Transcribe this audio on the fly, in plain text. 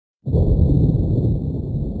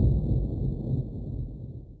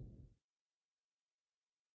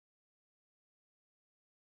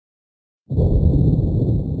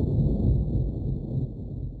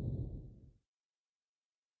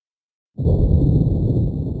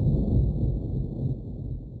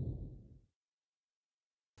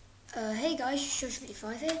Hey guys, Yoshi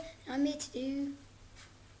Josh here, and I'm here to do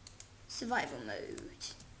survival mode.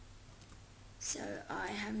 So I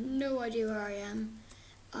have no idea where I am.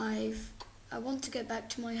 I want to go back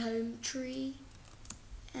to my home tree,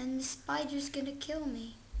 and the spider's gonna kill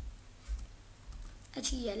me.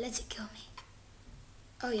 Actually, yeah, let it kill me.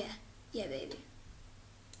 Oh yeah, baby.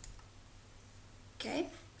 Okay,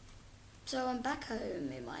 so I'm back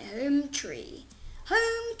home in my home tree.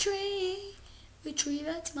 Home tree! The tree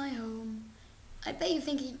that's my home. I bet you're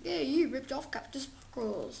thinking, yeah, you ripped off cactus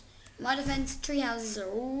squirrels. In my defense, tree houses are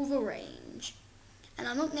all the range. And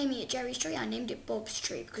I'm not naming it Jerry's tree, I named it Bob's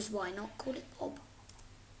tree, because why not call it Bob?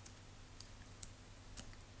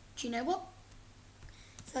 Do you know what?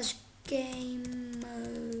 Slash game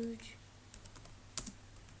mode.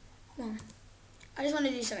 Come on. I just want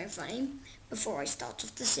to do something funny before I start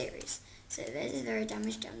off the series. So there's a very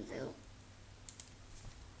damaged anvil.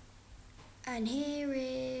 And here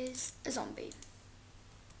is a zombie.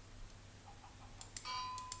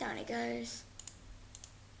 Down it goes.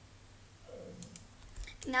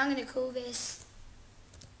 Now I'm going to call this...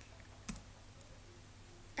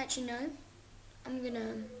 Actually no. I'm going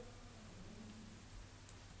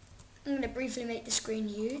to briefly make the screen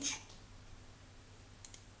huge,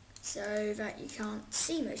 so that you can't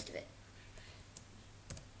see most of it.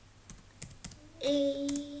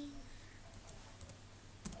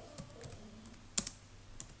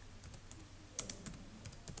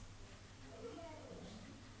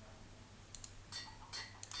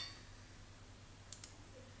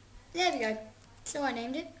 There we go. So I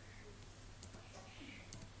named it.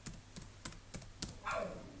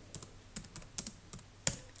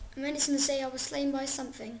 And then it's going to say I was slain by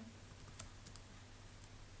something.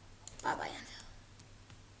 Bye bye, anvil.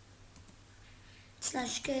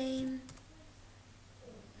 Slash game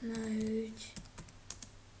mode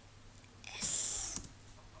S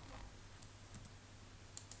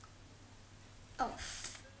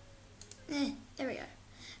off. There we go.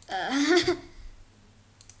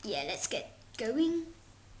 Yeah, let's get going.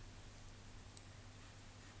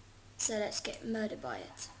 So let's get murdered by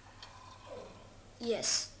it.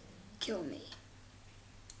 Yes, kill me.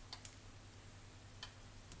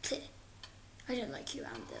 I don't like you,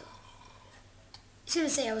 anvil. It's gonna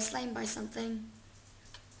say I was slain by something.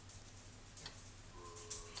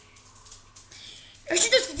 Yoshi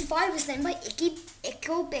Josh 55 was slain by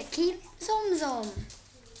Ickle Becky Zom.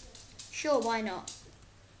 Sure, why not?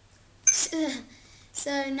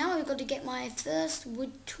 So now I've got to get my first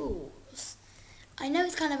wood tools. I know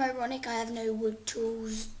it's kind of ironic I have no wood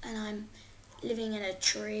tools and I'm living in a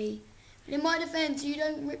tree. But in my defense, you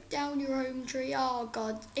don't rip down your home tree. Oh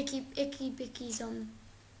god, icky bicky Zom.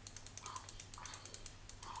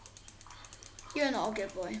 You're not a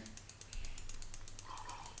good boy.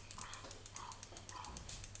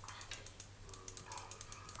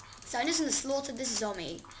 So I'm just gonna slaughter this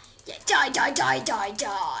zombie. Yeah, die.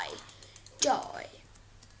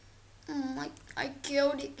 I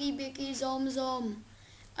killed Icky Bicky Zom.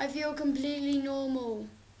 I feel completely normal.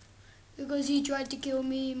 Because he tried to kill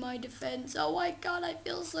me in my defense. Oh my god, I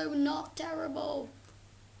feel so not terrible.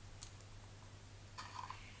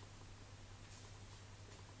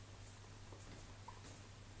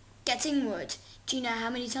 Getting wood. Do you know how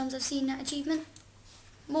many times I've seen that achievement?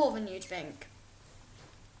 More than you'd think.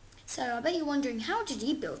 So I bet you're wondering, how did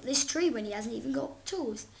he build this tree when he hasn't even got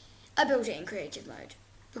tools? I built it in creative mode.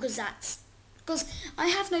 Because I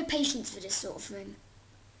have no patience for this sort of thing.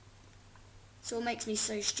 So it makes me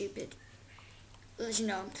so stupid. As you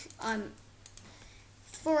know,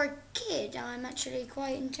 for a kid, I'm actually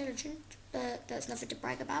quite intelligent, but that's nothing to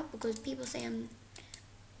brag about because people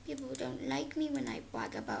don't like me when I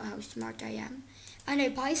brag about how smart I am. I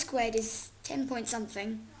know pi squared is 10 point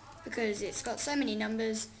something because it's got so many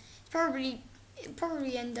numbers. It'll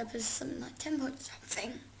probably end up as something like 10 point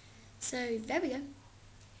something. So there we go.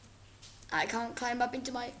 I can't climb up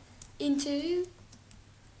into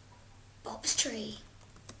Bob's tree.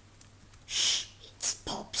 Shh, it's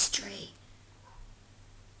Bob's tree.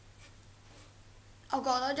 Oh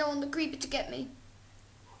god, I don't want the creeper to get me.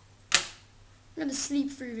 I'm gonna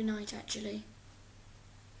sleep through the night actually.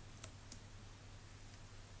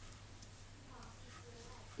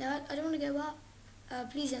 No, I don't want to go up.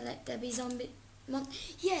 Please don't let there be zombie.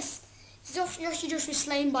 Yes! Yoshi Josh was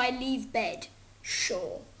slain by leave bed.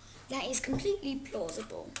 Sure. That is completely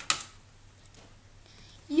plausible.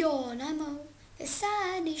 Yawn, the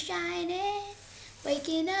sun is shining.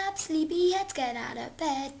 Waking up, sleepyheads, get out of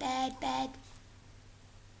bed.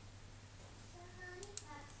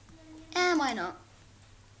 Am I not?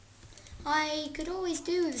 I could always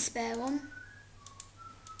do with a spare one.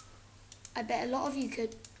 I bet a lot of you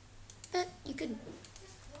could, but you couldn't.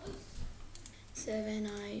 So then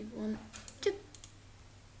I want to,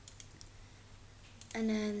 and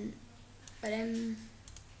then,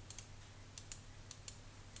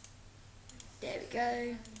 there we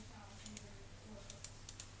go.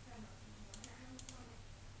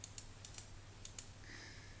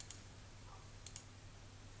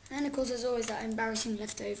 And of course there's always that embarrassing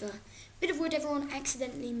leftover bit of wood everyone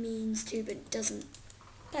accidentally means to but doesn't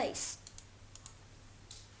place.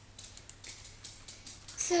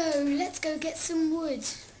 So let's go get some wood.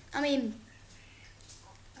 I mean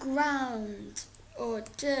ground or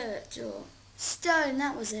dirt or stone,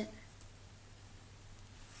 that was it.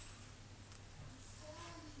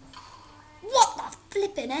 What the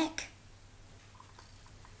flippin' heck?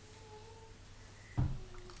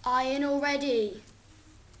 Iron already?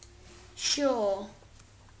 Sure.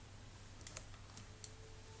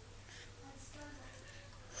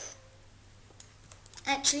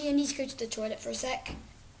 Actually, I need to go to the toilet for a sec.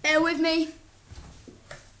 Bear with me.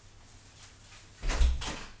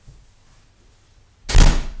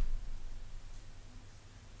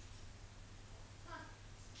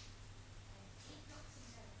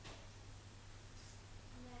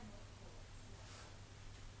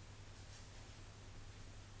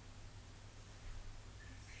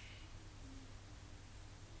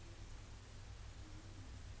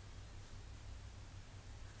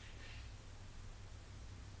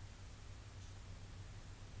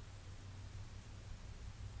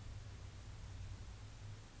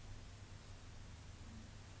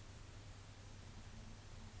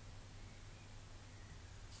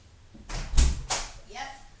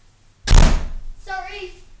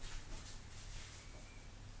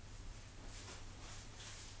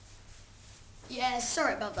 Yeah,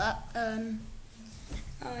 sorry about that.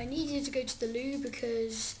 I needed to go to the loo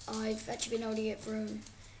because I've actually been holding it for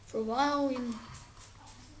a while.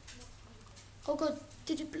 Oh god,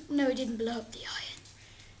 did it? No, it didn't blow up the iron.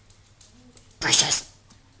 Precious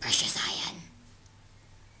iron.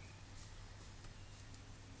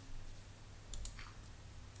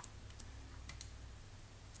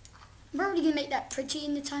 I'm probably gonna make that pretty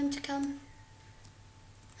in the time to come.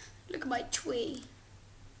 Look at my tree.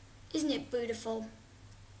 Isn't it beautiful?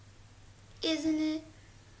 Isn't it?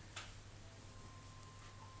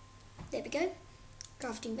 There we go.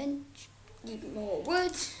 Crafting bench. Need more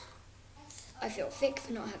wood. I feel thick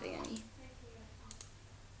for not having any.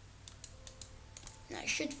 No, I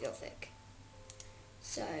should feel thick.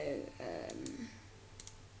 So,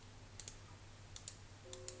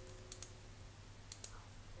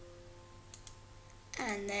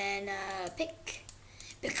 and then pick.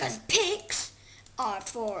 Because picks are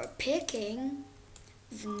for picking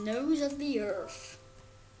the nose of the earth.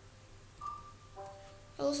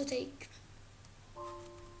 I'll also take...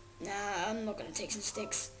 Nah, I'm not gonna take some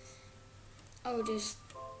sticks. I'll just...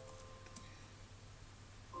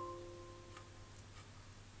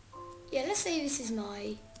 Yeah, let's say this is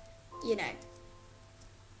my, you know,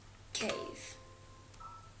 cave.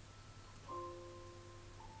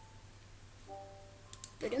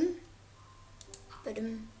 Ba-dum.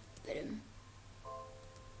 Ba-dum. Ba-dum.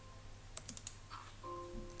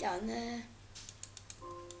 Down there.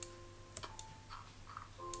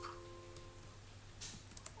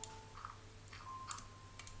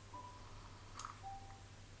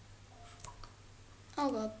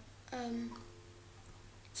 Oh god.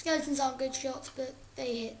 Skeletons aren't good shots, but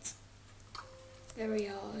they hit very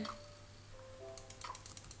hard.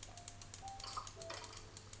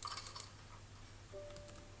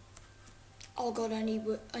 Oh god, I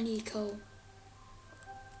need coal.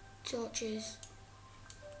 Torches.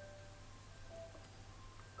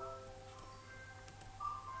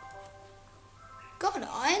 Got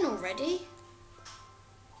iron already?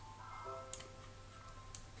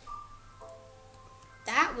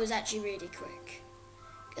 That was actually really quick.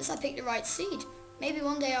 Guess I picked the right seed. Maybe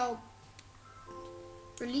one day I'll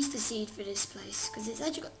release the seed for this place because it's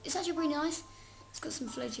actually pretty nice. It's got some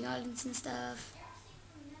floating islands and stuff.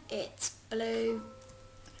 It's blue.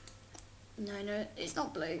 No, it's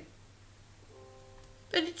not blue.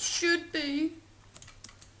 But it should be.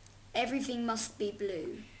 Everything must be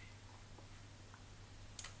blue.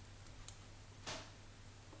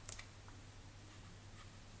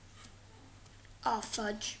 Ah,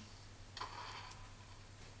 fudge.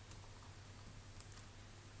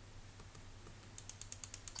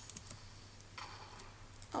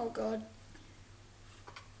 Oh god.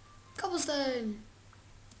 Cobblestone.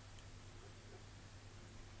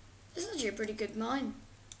 This is actually a pretty good mine.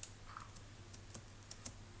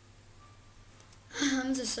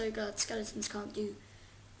 I'm just so glad skeletons can't do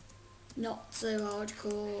not so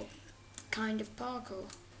hardcore kind of parkour.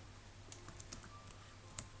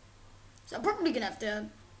 So I'm probably gonna have to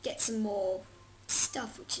get some more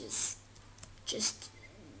stuff, which is just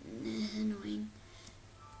annoying.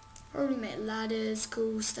 Probably make ladders,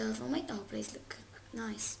 cool stuff. I'll make the whole place look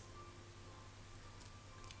nice.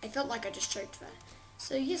 I felt like I just choked there.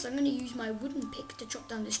 So yes, I'm going to use my wooden pick to chop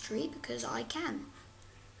down this tree because I can.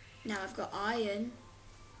 Now I've got iron.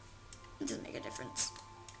 It doesn't make a difference.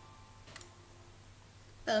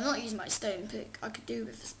 But I'm not using my stone pick. I could do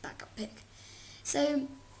with this backup pick. So,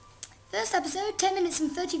 first episode, 10 minutes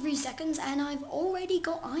and 33 seconds, and I've already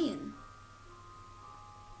got iron.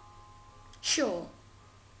 Sure.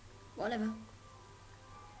 Whatever.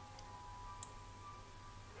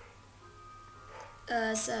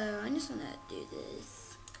 So I just want to do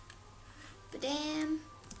this. Badam.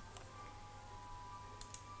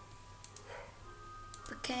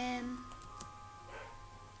 Bacam.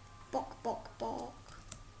 Bok, bok, bok.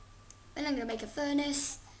 Then I'm going to make a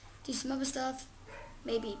furnace, do some other stuff,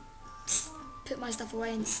 maybe put my stuff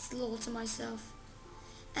away and slaughter myself.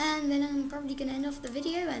 And then I'm probably going to end off the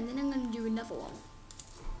video, and then I'm going to do another one.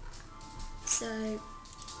 So,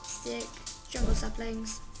 stick, jungle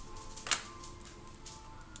saplings.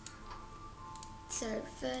 So,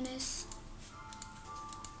 furnace.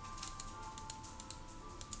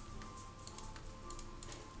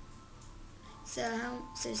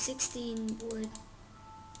 So 16 wood.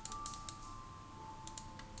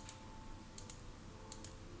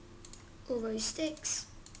 All those sticks.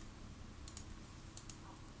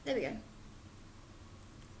 There we go.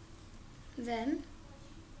 Then,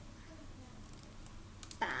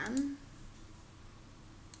 bam.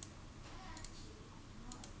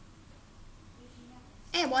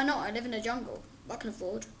 Hey, why not? I live in a jungle. I can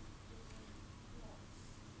afford.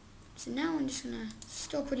 So now I'm just gonna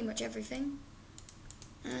store pretty much everything.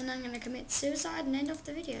 And I'm gonna commit suicide and end off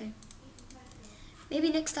the video. Maybe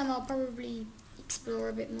next time I'll probably explore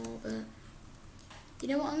a bit more, but you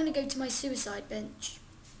know what? I'm gonna go to my suicide bench.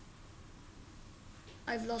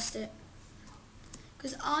 I've lost it.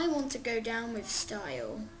 Because I want to go down with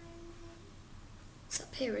style. It's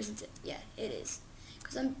up here, isn't it? Yeah, it is.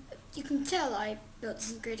 Because you can tell I built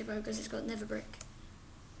this in creative mode because it's got nether brick.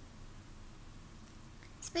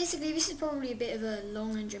 So basically, this is probably a bit of a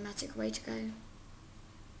long and dramatic way to go.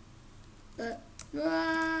 But,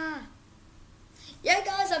 yeah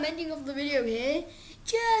guys, I'm ending off the video here,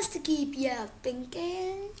 just to keep you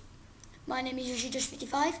thinking. My name is Yoshi Josh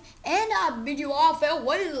 55, and I bid you all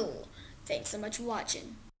farewell. Thanks so much for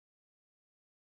watching.